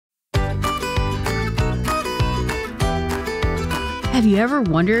Have you ever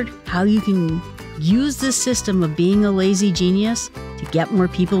wondered how you can use this system of being a lazy genius to get more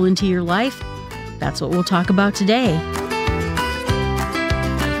people into your life? That's what we'll talk about today.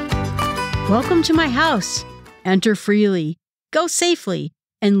 Welcome to my house. Enter freely, go safely,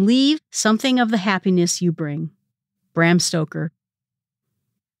 and leave something of the happiness you bring. Bram Stoker.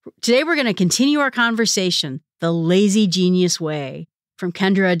 Today we're going to continue our conversation, The Lazy Genius Way, from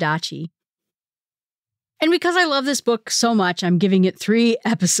Kendra Adachi. And because I love this book so much, I'm giving it 3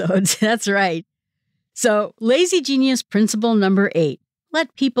 episodes. That's right. So, Lazy Genius Principle number 8,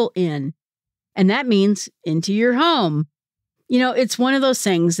 let people in. And that means into your home. You know, it's one of those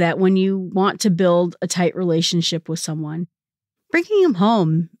things that when you want to build a tight relationship with someone, bringing them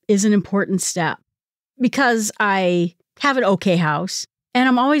home is an important step. Because I have an okay house and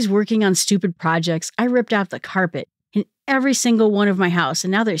I'm always working on stupid projects, I ripped out the carpet in every single one of my house.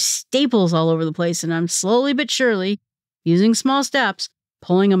 And now there's staples all over the place. And I'm slowly but surely, using small steps,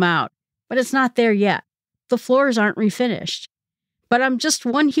 pulling them out. But it's not there yet. The floors aren't refinished. But I'm just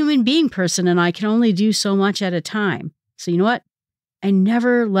one human being person and I can only do so much at a time. So you know what? I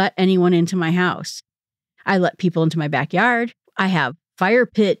never let anyone into my house. I let people into my backyard. I have fire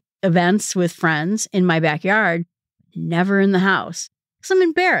pit events with friends in my backyard, never in the house. Because I'm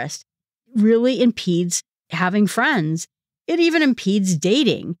embarrassed. It really impedes having friends. It even impedes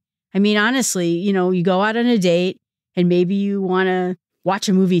dating. I mean, honestly, you know, you go out on a date and maybe you want to watch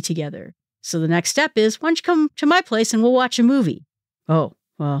a movie together. So the next step is, why don't you come to my place and we'll watch a movie? Oh,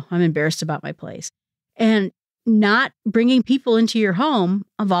 well, I'm embarrassed about my place. And not bringing people into your home,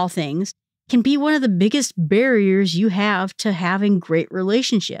 of all things, can be one of the biggest barriers you have to having great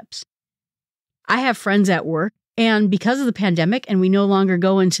relationships. I have friends at work, and because of the pandemic and we no longer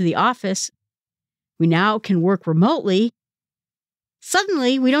go into the office, we now can work remotely.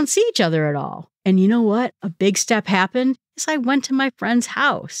 Suddenly, we don't see each other at all. And you know what? A big step happened is I went to my friend's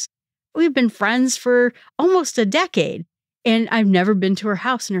house. We've been friends for almost a decade, and I've never been to her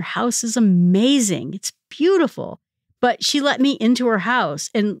house, and her house is amazing. It's beautiful. But she let me into her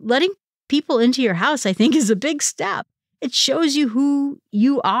house, and letting people into your house, I think, is a big step. It shows you who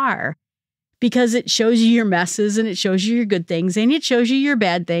you are because it shows you your messes and it shows you your good things and it shows you your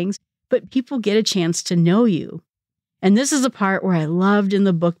bad things, but people get a chance to know you. And this is the part where I loved in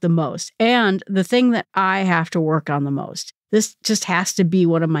the book the most and the thing that I have to work on the most. This just has to be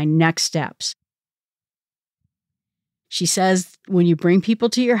one of my next steps. She says, when you bring people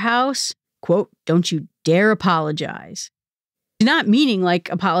to your house, quote, don't you dare apologize. Not meaning like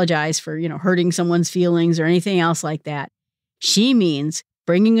apologize for, hurting someone's feelings or anything else like that. She means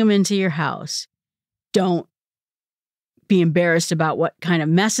bringing them into your house. Don't be embarrassed about what kind of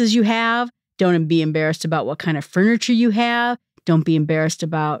messes you have. Don't be embarrassed about what kind of furniture you have. Don't be embarrassed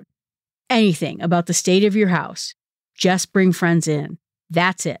about anything about the state of your house. Just bring friends in.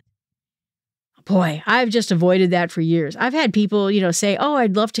 That's it. Boy, I've just avoided that for years. I've had people, say, oh,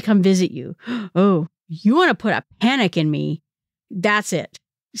 I'd love to come visit you. Oh, you want to put a panic in me. That's it.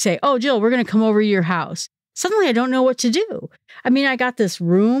 Say, oh, Jill, we're going to come over to your house. Suddenly, I don't know what to do. I mean, I got this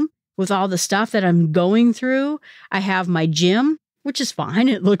room with all the stuff that I'm going through. I have my gym, which is fine.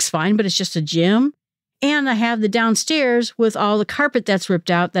 It looks fine, but it's just a gym. And I have the downstairs with all the carpet that's ripped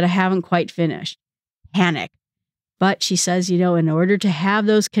out that I haven't quite finished. Panic. But she says, in order to have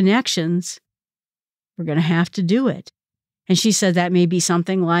those connections, we're going to have to do it. And she said that may be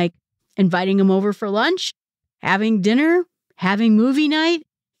something like inviting them over for lunch, having dinner, having movie night,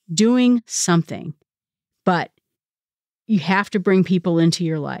 doing something. But you have to bring people into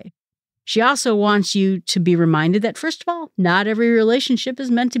your life. She also wants you to be reminded that, first of all, not every relationship is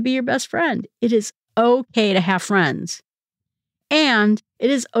meant to be your best friend. It is okay to have friends. And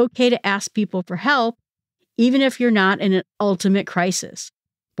it is okay to ask people for help, even if you're not in an ultimate crisis.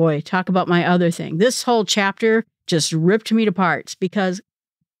 Boy, talk about my other thing. This whole chapter just ripped me to parts because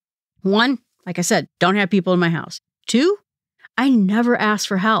 1, like I said, don't have people in my house. 2, I never ask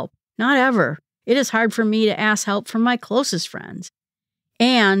for help. Not ever. It is hard for me to ask help from my closest friends.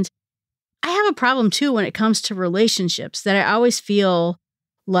 And I have a problem too when it comes to relationships that I always feel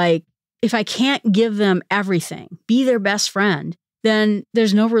like if I can't give them everything, be their best friend, then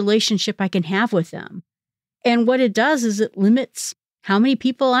there's no relationship I can have with them. And what it does is it limits how many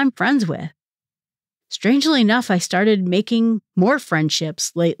people I'm friends with. Strangely enough, I started making more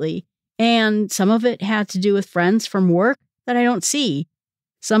friendships lately, and some of it had to do with friends from work that I don't see.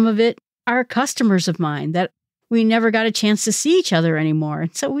 Some of it are customers of mine that we never got a chance to see each other anymore.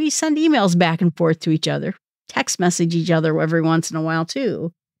 So we send emails back and forth to each other, text message each other every once in a while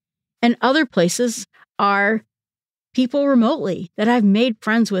too. And other places are people remotely that I've made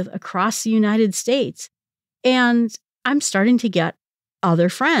friends with across the United States. And I'm starting to get other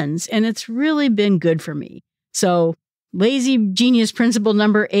friends. And it's really been good for me. So lazy genius principle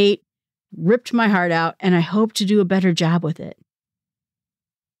number 8 ripped my heart out, and I hope to do a better job with it.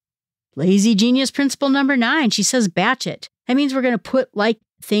 Lazy genius principle number 9, she says batch it. That means we're going to put like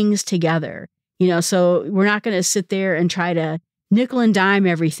things together. So we're not going to sit there and try to nickel and dime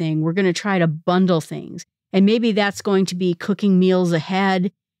everything. We're going to try to bundle things. And maybe that's going to be cooking meals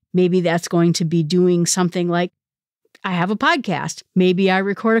ahead. Maybe that's going to be doing something like I have a podcast. Maybe I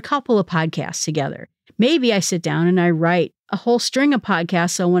record a couple of podcasts together. Maybe I sit down and I write a whole string of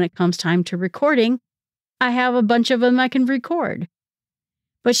podcasts. So when it comes time to recording, I have a bunch of them I can record.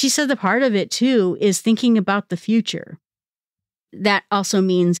 But she said the part of it too is thinking about the future. That also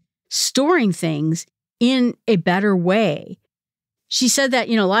means storing things in a better way. She said that,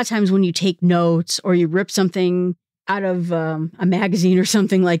 a lot of times when you take notes or you rip something out of a magazine or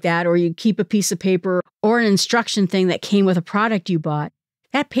something like that, or you keep a piece of paper or an instruction thing that came with a product you bought,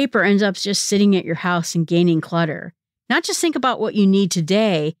 that paper ends up just sitting at your house and gaining clutter. Not just think about what you need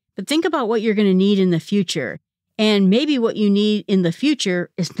today, but think about what you're going to need in the future. And maybe what you need in the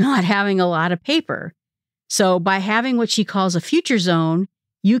future is not having a lot of paper. So by having what she calls a future zone,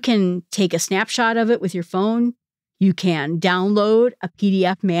 you can take a snapshot of it with your phone. You can download a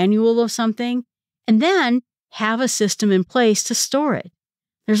PDF manual of something and then have a system in place to store it.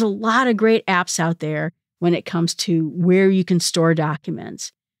 There's a lot of great apps out there when it comes to where you can store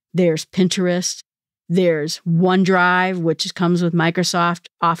documents. There's Pinterest. There's OneDrive, which comes with Microsoft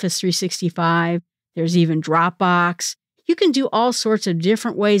Office 365. There's even Dropbox. You can do all sorts of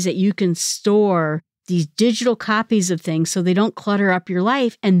different ways that you can store these digital copies of things so they don't clutter up your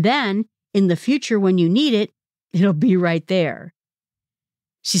life. And then in the future, when you need it, it'll be right there.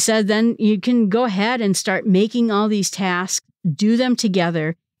 She said then you can go ahead and start making all these tasks, do them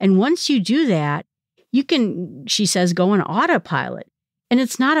together. And once you do that, you can, she says, go on autopilot. And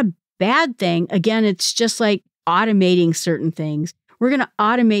it's not a bad thing. Again, it's just like automating certain things. We're going to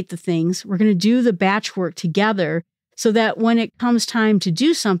automate the things. We're going to do the batch work together so that when it comes time to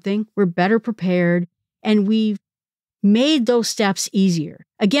do something, we're better prepared and we've made those steps easier.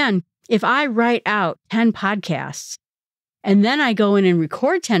 Again, if I write out 10 podcasts and then I go in and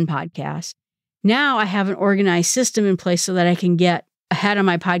record 10 podcasts, now I have an organized system in place so that I can get ahead of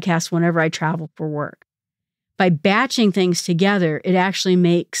my podcast whenever I travel for work. By batching things together, it actually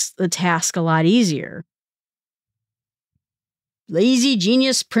makes the task a lot easier. Lazy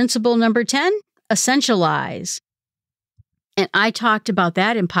genius principle number 10, essentialize. And I talked about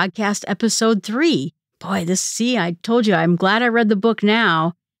that in podcast episode 3. Boy, I told you, I'm glad I read the book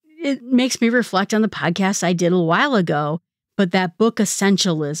now. It makes me reflect on the podcast I did a while ago. But that book,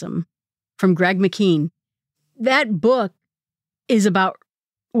 Essentialism, from Greg McKean, that book is about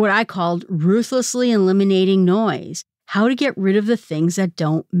what I called ruthlessly eliminating noise, how to get rid of the things that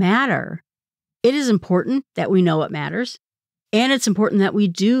don't matter. It is important that we know what matters, and it's important that we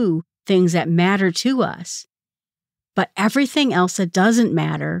do things that matter to us. But everything else that doesn't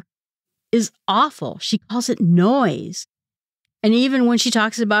matter is awful. She calls it noise. And even when she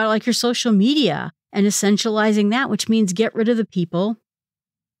talks about like your social media and essentializing that, which means get rid of the people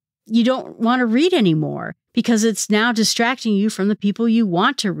you don't want to read anymore because it's now distracting you from the people you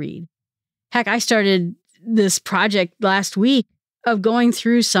want to read. Heck, I started this project last week of going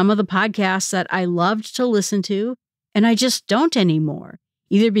through some of the podcasts that I loved to listen to, and I just don't anymore,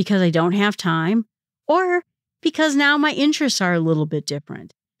 either because I don't have time or because now my interests are a little bit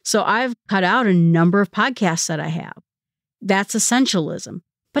different. So I've cut out a number of podcasts that I have. That's essentialism,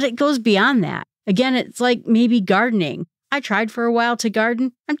 but it goes beyond that. Again, it's like maybe gardening. I tried for a while to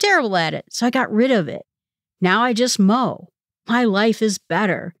garden. I'm terrible at it, so I got rid of it. Now I just mow. My life is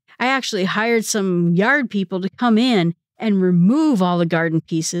better. I actually hired some yard people to come in and remove all the garden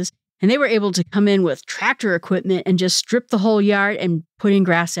pieces, and they were able to come in with tractor equipment and just strip the whole yard and put in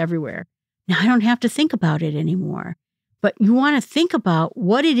grass everywhere. Now I don't have to think about it anymore. But you want to think about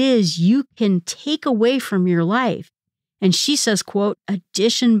what it is you can take away from your life. And she says, quote,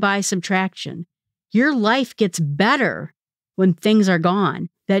 addition by subtraction. Your life gets better when things are gone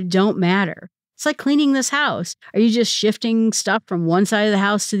that don't matter. It's like cleaning this house. Are you just shifting stuff from one side of the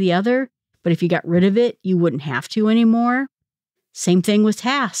house to the other? But if you got rid of it, you wouldn't have to anymore. Same thing with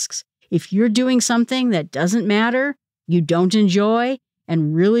tasks. If you're doing something that doesn't matter, you don't enjoy,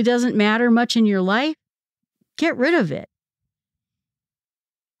 and really doesn't matter much in your life, get rid of it.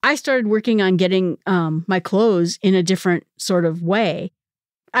 I started working on getting my clothes in a different sort of way.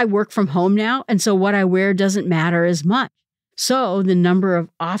 I work from home now, and so what I wear doesn't matter as much. So the number of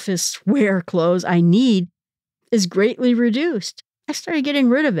office wear clothes I need is greatly reduced. I started getting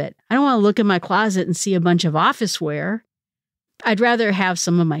rid of it. I don't want to look in my closet and see a bunch of office wear, I'd rather have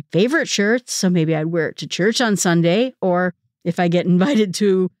some of my favorite shirts, so maybe I'd wear it to church on Sunday, or if I get invited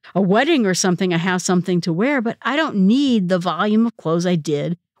to a wedding or something, I have something to wear, but I don't need the volume of clothes I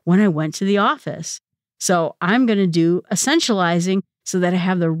did when I went to the office. So I'm going to do essentializing so that I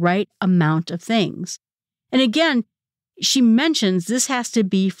have the right amount of things. And again, she mentions this has to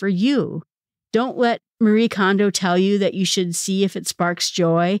be for you. Don't let Marie Kondo tell you that you should see if it sparks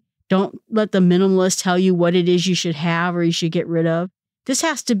joy. Don't let the minimalist tell you what it is you should have or you should get rid of. This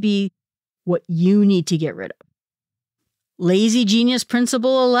has to be what you need to get rid of. Lazy Genius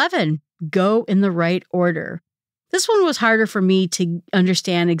Principle 11, go in the right order. This one was harder for me to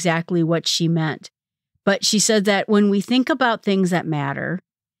understand exactly what she meant. But she said that when we think about things that matter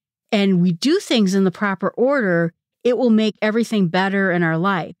and we do things in the proper order, it will make everything better in our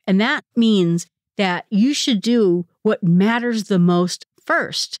life. And that means that you should do what matters the most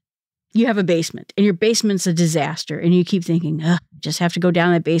first. You have a basement and your basement's a disaster and you keep thinking, just have to go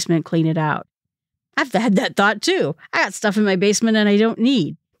down that basement and clean it out. I've had that thought too. I got stuff in my basement and I don't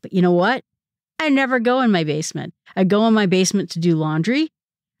need. But you know what? I never go in my basement. I go in my basement to do laundry.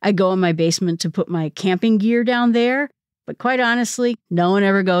 I go in my basement to put my camping gear down there. But quite honestly, no one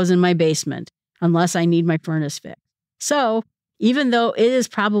ever goes in my basement unless I need my furnace fixed. So even though it is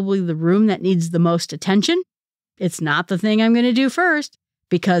probably the room that needs the most attention, it's not the thing I'm going to do first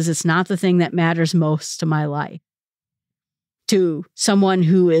because it's not the thing that matters most to my life. To someone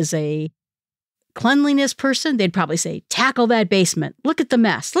who is a cleanliness person, they'd probably say, tackle that basement. Look at the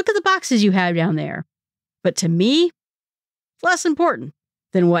mess. Look at the boxes you have down there. But to me, it's less important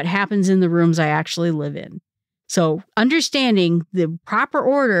than what happens in the rooms I actually live in. So understanding the proper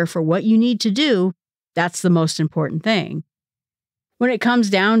order for what you need to do, that's the most important thing. When it comes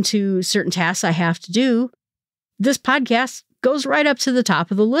down to certain tasks I have to do, this podcast goes right up to the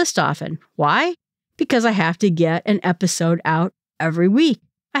top of the list often. Why? Because I have to get an episode out every week.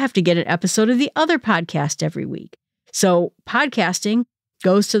 I have to get an episode of the other podcast every week. So podcasting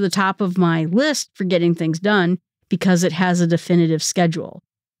goes to the top of my list for getting things done because it has a definitive schedule.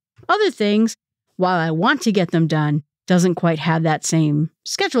 Other things, while I want to get them done, doesn't quite have that same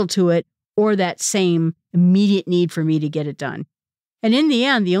schedule to it or that same immediate need for me to get it done. And in the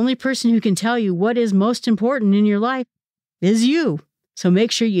end, the only person who can tell you what is most important in your life is you. So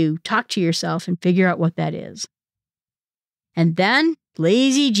make sure you talk to yourself and figure out what that is. And then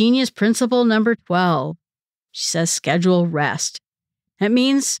Lazy Genius Principle number 12. She says schedule rest. That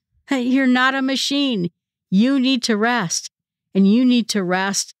means that you're not a machine. You need to rest. And you need to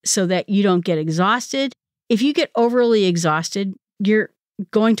rest so that you don't get exhausted. If you get overly exhausted, you're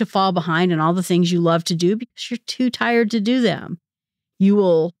going to fall behind on all the things you love to do because you're too tired to do them. You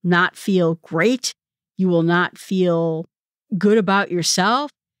will not feel great. You will not feel good about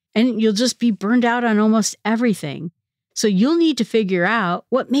yourself. And you'll just be burned out on almost everything. So you'll need to figure out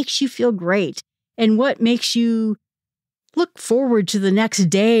what makes you feel great and what makes you look forward to the next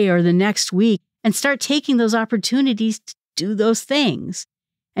day or the next week and start taking those opportunities to do those things.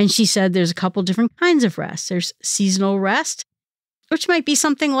 And she said there's a couple different kinds of rest. There's seasonal rest, which might be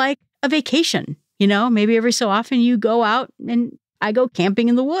something like a vacation. You know, maybe every so often you go out and I go camping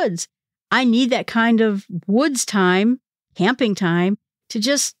in the woods. I need that kind of woods time, camping time to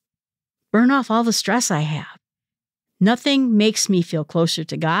just burn off all the stress I have. Nothing makes me feel closer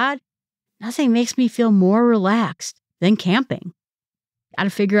to God. Nothing makes me feel more relaxed than camping. Got to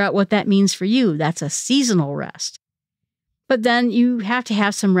figure out what that means for you. That's a seasonal rest. But then you have to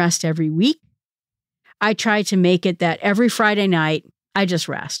have some rest every week. I try to make it that every Friday night, I just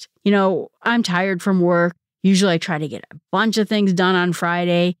rest. You know, I'm tired from work. Usually I try to get a bunch of things done on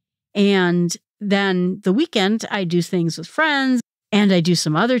Friday. And then the weekend, I do things with friends and I do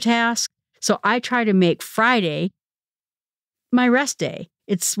some other tasks. So I try to make Friday my rest day.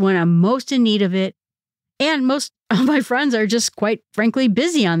 It's when I'm most in need of it. And most of my friends are just quite frankly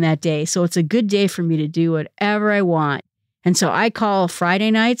busy on that day. So it's a good day for me to do whatever I want. And so I call Friday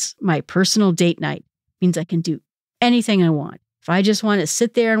nights my personal date night. It means I can do anything I want. If I just want to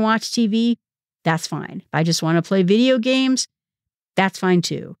sit there and watch TV, that's fine. If I just want to play video games, that's fine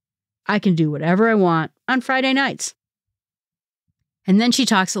too. I can do whatever I want on Friday nights. And then she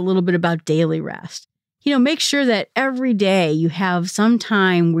talks a little bit about daily rest. You know, make sure that every day you have some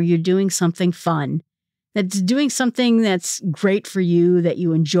time where you're doing something fun, that's doing something that's great for you, that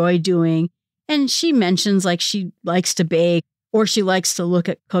you enjoy doing. And she mentions like she likes to bake or she likes to look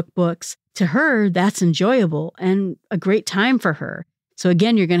at cookbooks. To her, that's enjoyable and a great time for her. So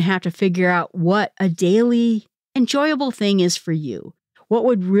again, you're going to have to figure out what a daily enjoyable thing is for you. What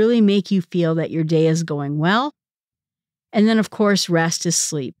would really make you feel that your day is going well? And then, of course, rest is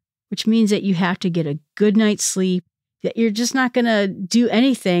sleep, which means that you have to get a good night's sleep that you're just not going to do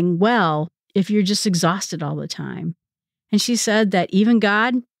anything well if you're just exhausted all the time. And she said that even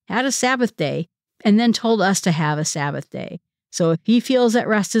God had a Sabbath day and then told us to have a Sabbath day. So if he feels that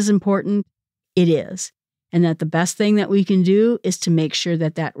rest is important, it is. And that the best thing that we can do is to make sure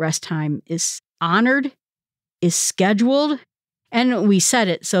that that rest time is honored, is scheduled, and we set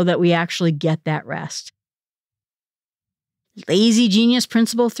it so that we actually get that rest. Lazy Genius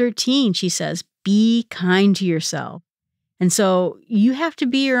Principle 13, she says, be kind to yourself. And so you have to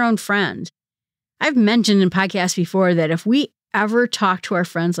be your own friend. I've mentioned in podcasts before that if we ever talk to our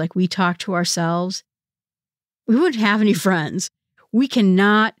friends like we talk to ourselves, we wouldn't have any friends. We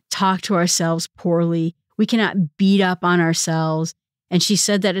cannot talk to ourselves poorly. We cannot beat up on ourselves. And she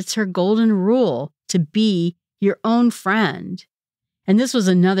said that it's her golden rule to be your own friend. And this was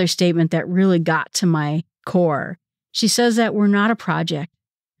another statement that really got to my core. She says that we're not a project.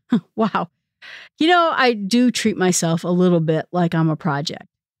 Wow. I do treat myself a little bit like I'm a project.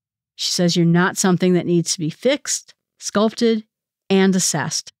 She says you're not something that needs to be fixed, sculpted, and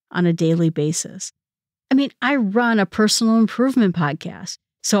assessed on a daily basis. I run a personal improvement podcast.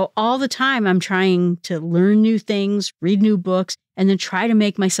 So all the time I'm trying to learn new things, read new books, and then try to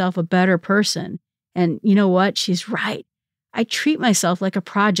make myself a better person. And you know what? She's right. I treat myself like a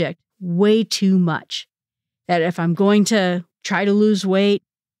project way too much. That if I'm going to try to lose weight,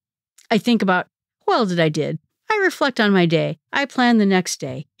 I think about, well, did I did? I reflect on my day. I plan the next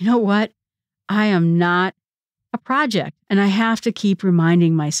day. You know what? I am not a project. And I have to keep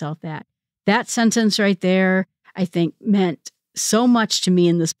reminding myself that. That sentence right there, I think, meant so much to me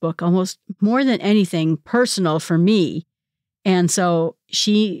in this book, almost more than anything personal for me. And so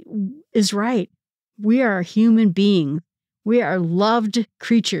she is right. We are human beings. We are loved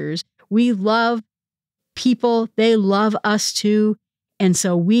creatures. We love people. They love us too. And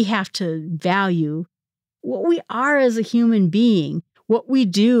so we have to value what we are as a human being, what we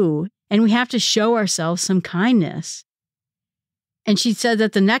do, and we have to show ourselves some kindness. And she said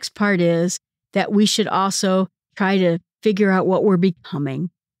that the next part is that we should also try to figure out what we're becoming.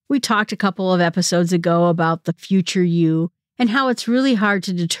 We talked a couple of episodes ago about the future you and how it's really hard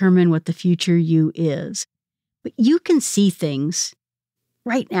to determine what the future you is. But you can see things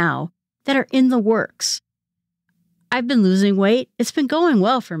right now that are in the works. I've been losing weight. It's been going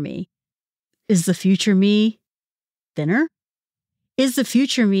well for me. Is the future me thinner? Is the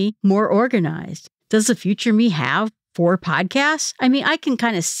future me more organized? Does the future me have 4 podcasts? I can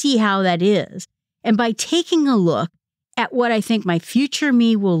kind of see how that is. And by taking a look at what I think my future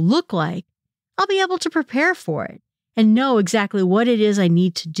me will look like, I'll be able to prepare for it and know exactly what it is I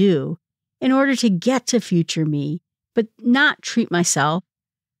need to do in order to get to future me, but not treat myself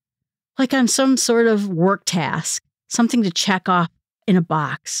like I'm some sort of work task, something to check off in a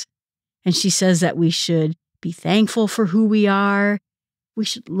box. And she says that we should be thankful for who we are. We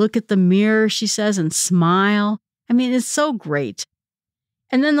should look at the mirror, she says, and smile. It's so great.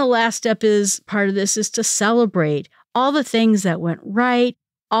 And then the last step part of this is to celebrate all the things that went right,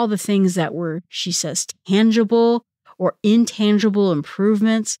 all the things that were, she says, tangible or intangible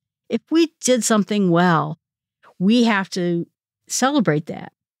improvements. If we did something well, we have to celebrate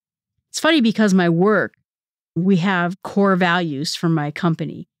that. It's funny because my work, we have core values from my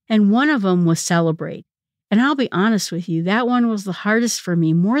company, and one of them was celebrate. And I'll be honest with you, that one was the hardest for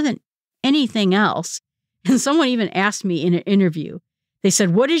me more than anything else. And someone even asked me in an interview, they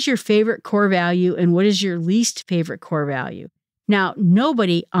said, what is your favorite core value and what is your least favorite core value? Now,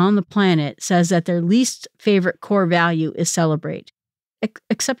 nobody on the planet says that their least favorite core value is celebrate,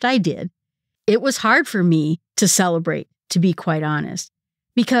 except I did. It was hard for me to celebrate, to be quite honest,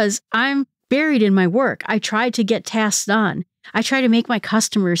 because I'm buried in my work. I try to get tasks done. I try to make my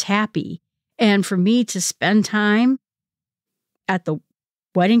customers happy. And for me to spend time at the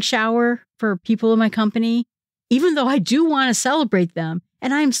wedding shower for people in my company, even though I do want to celebrate them,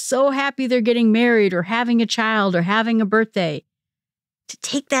 and I'm so happy they're getting married or having a child or having a birthday, to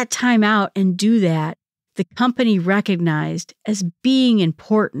take that time out and do that, the company recognized as being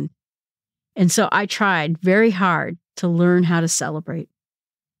important. And so I tried very hard to learn how to celebrate.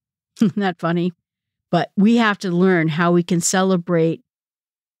 Isn't that funny? But we have to learn how we can celebrate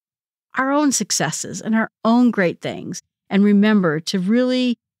our own successes and our own great things. And remember to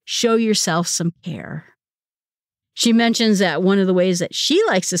really show yourself some care. She mentions that one of the ways that she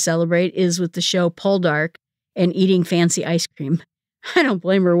likes to celebrate is with the show Poldark and eating fancy ice cream. I don't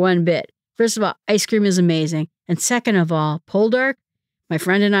blame her one bit. First of all, ice cream is amazing. And second of all, Poldark, my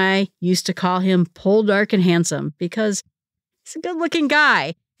friend and I used to call him Poldark and Handsome because he's a good-looking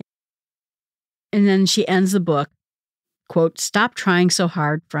guy. And then she ends the book, quote, "Stop trying so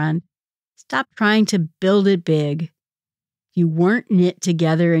hard, friend. Stop trying to build it big. you weren't knit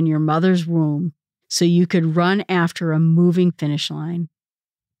together in your mother's womb so you could run after a moving finish line.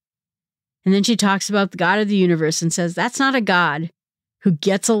 And then she talks about the God of the universe and says, that's not a God who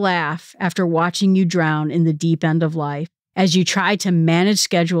gets a laugh after watching you drown in the deep end of life as you try to manage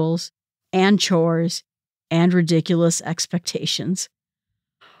schedules and chores and ridiculous expectations.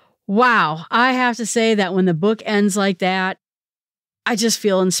 Wow, I have to say that when the book ends like that, I just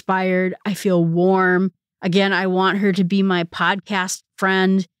feel inspired. I feel warm. Again, I want her to be my podcast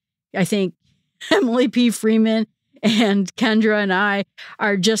friend. I think Emily P. Freeman and Kendra and I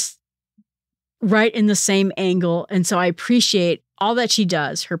are just right in the same angle. And so I appreciate all that she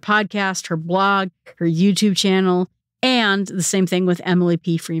does, her podcast, her blog, her YouTube channel, and the same thing with Emily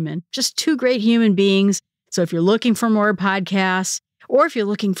P. Freeman. Just two great human beings. So if you're looking for more podcasts, or if you're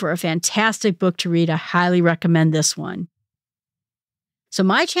looking for a fantastic book to read, I highly recommend this one. So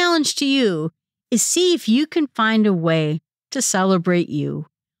my challenge to you is see if you can find a way to celebrate you.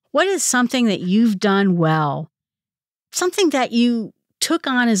 What is something that you've done well? Something that you took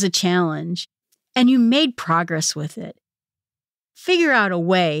on as a challenge and you made progress with it. Figure out a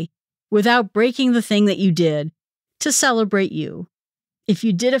way, without breaking the thing that you did, to celebrate you. If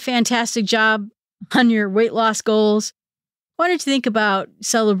you did a fantastic job on your weight loss goals, why don't you think about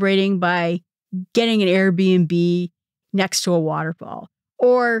celebrating by getting an Airbnb next to a waterfall,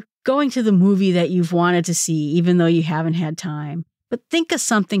 or going to the movie that you've wanted to see even though you haven't had time? But think of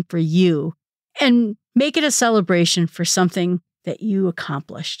something for you and make it a celebration for something that you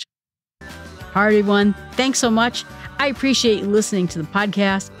accomplished. All right, everyone, thanks so much. I appreciate you listening to the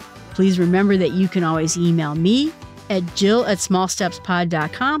podcast. Please remember that you can always email me at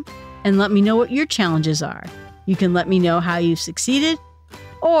jill@smallstepspod.com and let me know what your challenges are. You can let me know how you've succeeded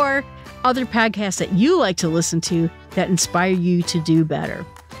or other podcasts that you like to listen to that inspire you to do better.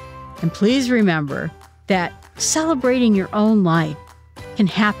 And please remember that celebrating your own life can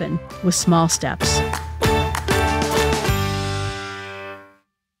happen with small steps.